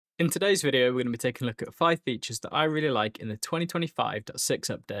In today's video, we're going to be taking a look at 5 features that I really like in the 2025.6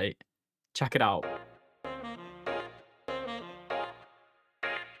 update. Check it out.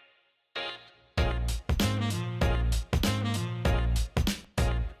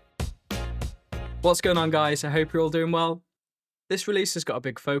 What's going on, guys? I hope you're all doing well. This release has got a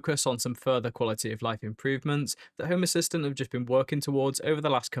big focus on some further quality of life improvements that Home Assistant have just been working towards over the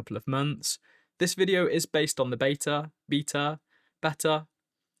last couple of months. This video is based on the beta.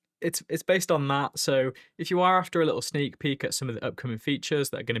 It's based on that, so if you are after a little sneak peek at some of the upcoming features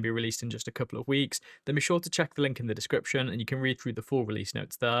that are going to be released in just a couple of weeks, then be sure to check the link in the description and you can read through the full release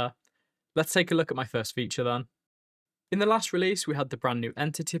notes there. Let's take a look at my first feature then. In the last release, we had the brand new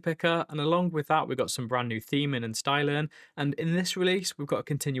Entity Picker, and along with that, we got some brand new theming and styling. And in this release, we've got a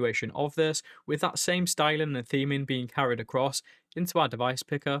continuation of this, with that same styling and theming being carried across into our device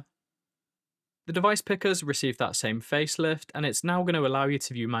picker. The device pickers received that same facelift, and it's now going to allow you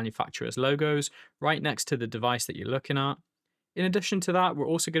to view manufacturers' logos right next to the device that you're looking at. In addition to that, we're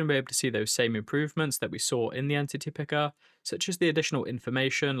also going to be able to see those same improvements that we saw in the Entity Picker, such as the additional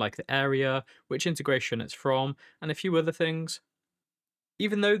information like the area, which integration it's from, and a few other things.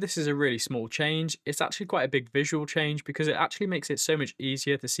 Even though this is a really small change, it's actually quite a big visual change because it actually makes it so much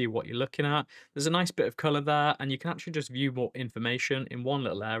easier to see what you're looking at. There's a nice bit of colour there, and you can actually just view more information in one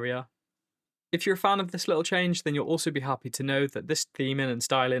little area. If you're a fan of this little change, then you'll also be happy to know that this theming and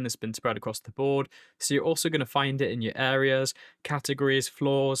styling has been spread across the board, so you're also going to find it in your areas, categories,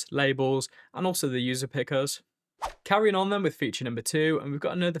 floors, labels, and also the user pickers. Carrying on then with feature number 2, and we've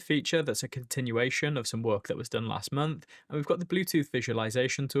got another feature that's a continuation of some work that was done last month, and we've got the Bluetooth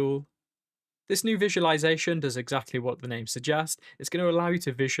visualization tool. This new visualization does exactly what the name suggests. It's going to allow you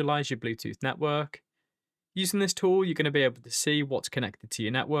to visualize your Bluetooth network. Using this tool, you're going to be able to see what's connected to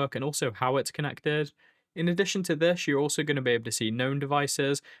your network and also how it's connected. In addition to this, you're also going to be able to see known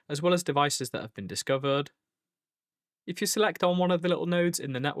devices, as well as devices that have been discovered. If you select on one of the little nodes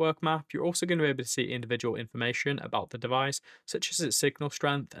in the network map, you're also going to be able to see individual information about the device, such as its signal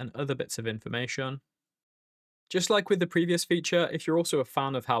strength and other bits of information. Just like with the previous feature, if you're also a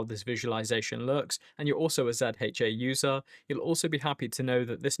fan of how this visualization looks, and you're also a ZHA user, you'll also be happy to know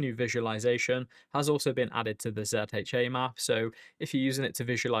that this new visualization has also been added to the ZHA map, so if you're using it to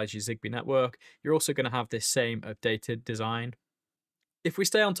visualize your Zigbee network, you're also going to have this same updated design. If we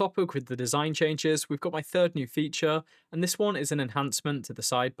stay on topic with the design changes, we've got my third new feature, and this one is an enhancement to the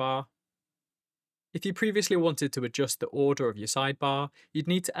sidebar. If you previously wanted to adjust the order of your sidebar, you'd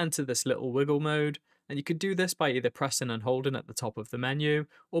need to enter this little wiggle mode, and you could do this by either pressing and holding at the top of the menu,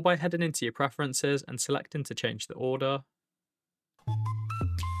 or by heading into your preferences and selecting to change the order.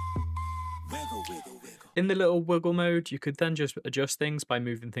 In the little wiggle mode, you could then just adjust things by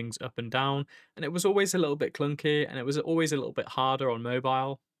moving things up and down, and it was always a little bit clunky, and it was always a little bit harder on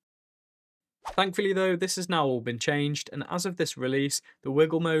mobile. Thankfully though, this has now all been changed, and as of this release, the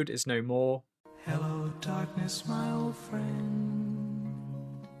wiggle mode is no more. Hello darkness, my old friend.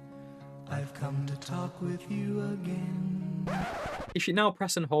 I've come to talk with you again. If you now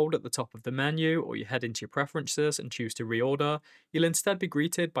press and hold at the top of the menu, or you head into your preferences and choose to reorder, you'll instead be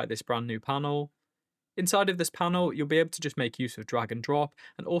greeted by this brand new panel. Inside of this panel, you'll be able to just make use of drag and drop,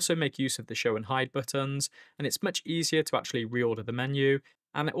 and also make use of the show and hide buttons, and it's much easier to actually reorder the menu,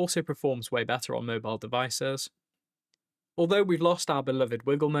 and it also performs way better on mobile devices. Although we've lost our beloved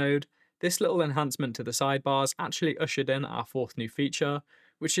wiggle mode, this little enhancement to the sidebars actually ushered in our fourth new feature,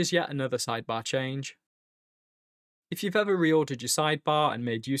 which is yet another sidebar change. If you've ever reordered your sidebar and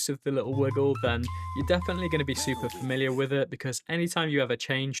made use of the little wiggle, then you're definitely going to be super familiar with it, because anytime you ever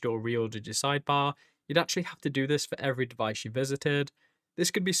changed or reordered your sidebar, you'd actually have to do this for every device you visited.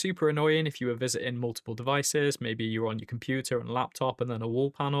 This could be super annoying if you were visiting multiple devices, maybe you're on your computer and laptop and then a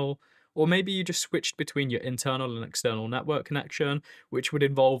wall panel, or maybe you just switched between your internal and external network connection, which would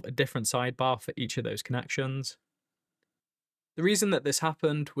involve a different sidebar for each of those connections. The reason that this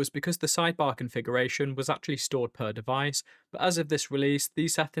happened was because the sidebar configuration was actually stored per device, but as of this release,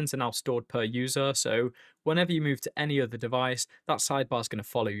 these settings are now stored per user, so whenever you move to any other device, that sidebar is going to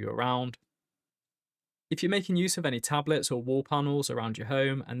follow you around. If you're making use of any tablets or wall panels around your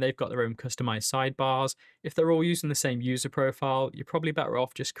home and they've got their own customized sidebars, if they're all using the same user profile, you're probably better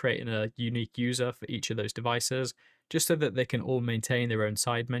off just creating a unique user for each of those devices, just so that they can all maintain their own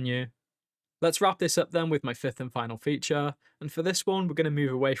side menu. Let's wrap this up then with my fifth and final feature, and for this one we're going to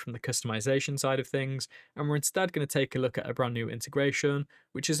move away from the customization side of things, and we're instead going to take a look at a brand new integration,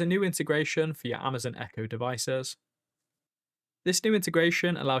 which is a new integration for your Amazon Echo devices. This new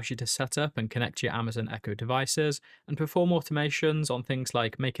integration allows you to set up and connect your Amazon Echo devices and perform automations on things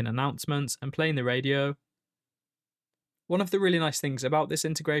like making announcements and playing the radio. One of the really nice things about this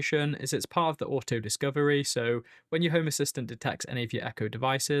integration is it's part of the auto discovery, so when your Home Assistant detects any of your Echo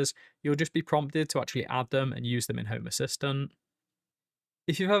devices, you'll just be prompted to actually add them and use them in Home Assistant.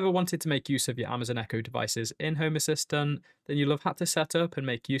 If you've ever wanted to make use of your Amazon Echo devices in Home Assistant, then you'll have had to set up and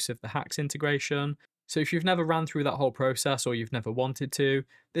make use of the Hacks integration. So if you've never ran through that whole process or you've never wanted to,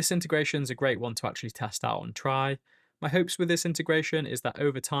 this integration is a great one to actually test out and try. My hopes with this integration is that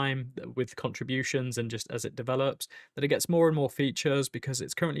over time, with contributions and just as it develops, that it gets more and more features, because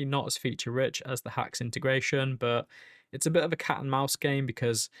it's currently not as feature rich as the Hacks integration, but it's a bit of a cat and mouse game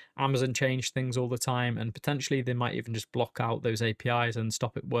because Amazon change things all the time, and potentially they might even just block out those APIs and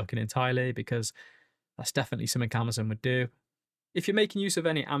stop it working entirely, because that's definitely something Amazon would do. If you're making use of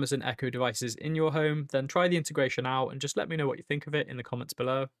any Amazon Echo devices in your home, then try the integration out and just let me know what you think of it in the comments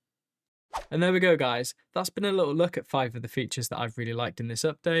below. And there we go, guys. That's been a little look at 5 of the features that I've really liked in this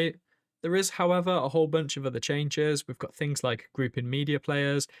update. There is, however, a whole bunch of other changes. We've got things like grouping media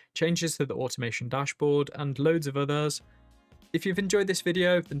players, changes to the automation dashboard, and loads of others. If you've enjoyed this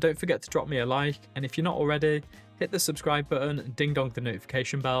video, then don't forget to drop me a like, and if you're not already, hit the subscribe button and ding dong the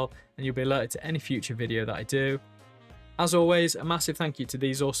notification bell, and you'll be alerted to any future video that I do. As always, a massive thank you to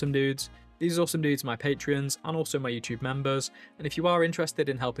these awesome dudes. These awesome dudes are my Patreons and also my YouTube members, and if you are interested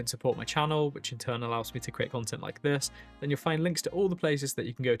in helping support my channel, which in turn allows me to create content like this, then you'll find links to all the places that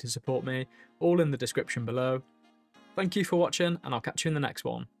you can go to support me, all in the description below. Thank you for watching, and I'll catch you in the next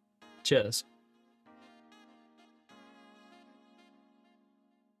one. Cheers.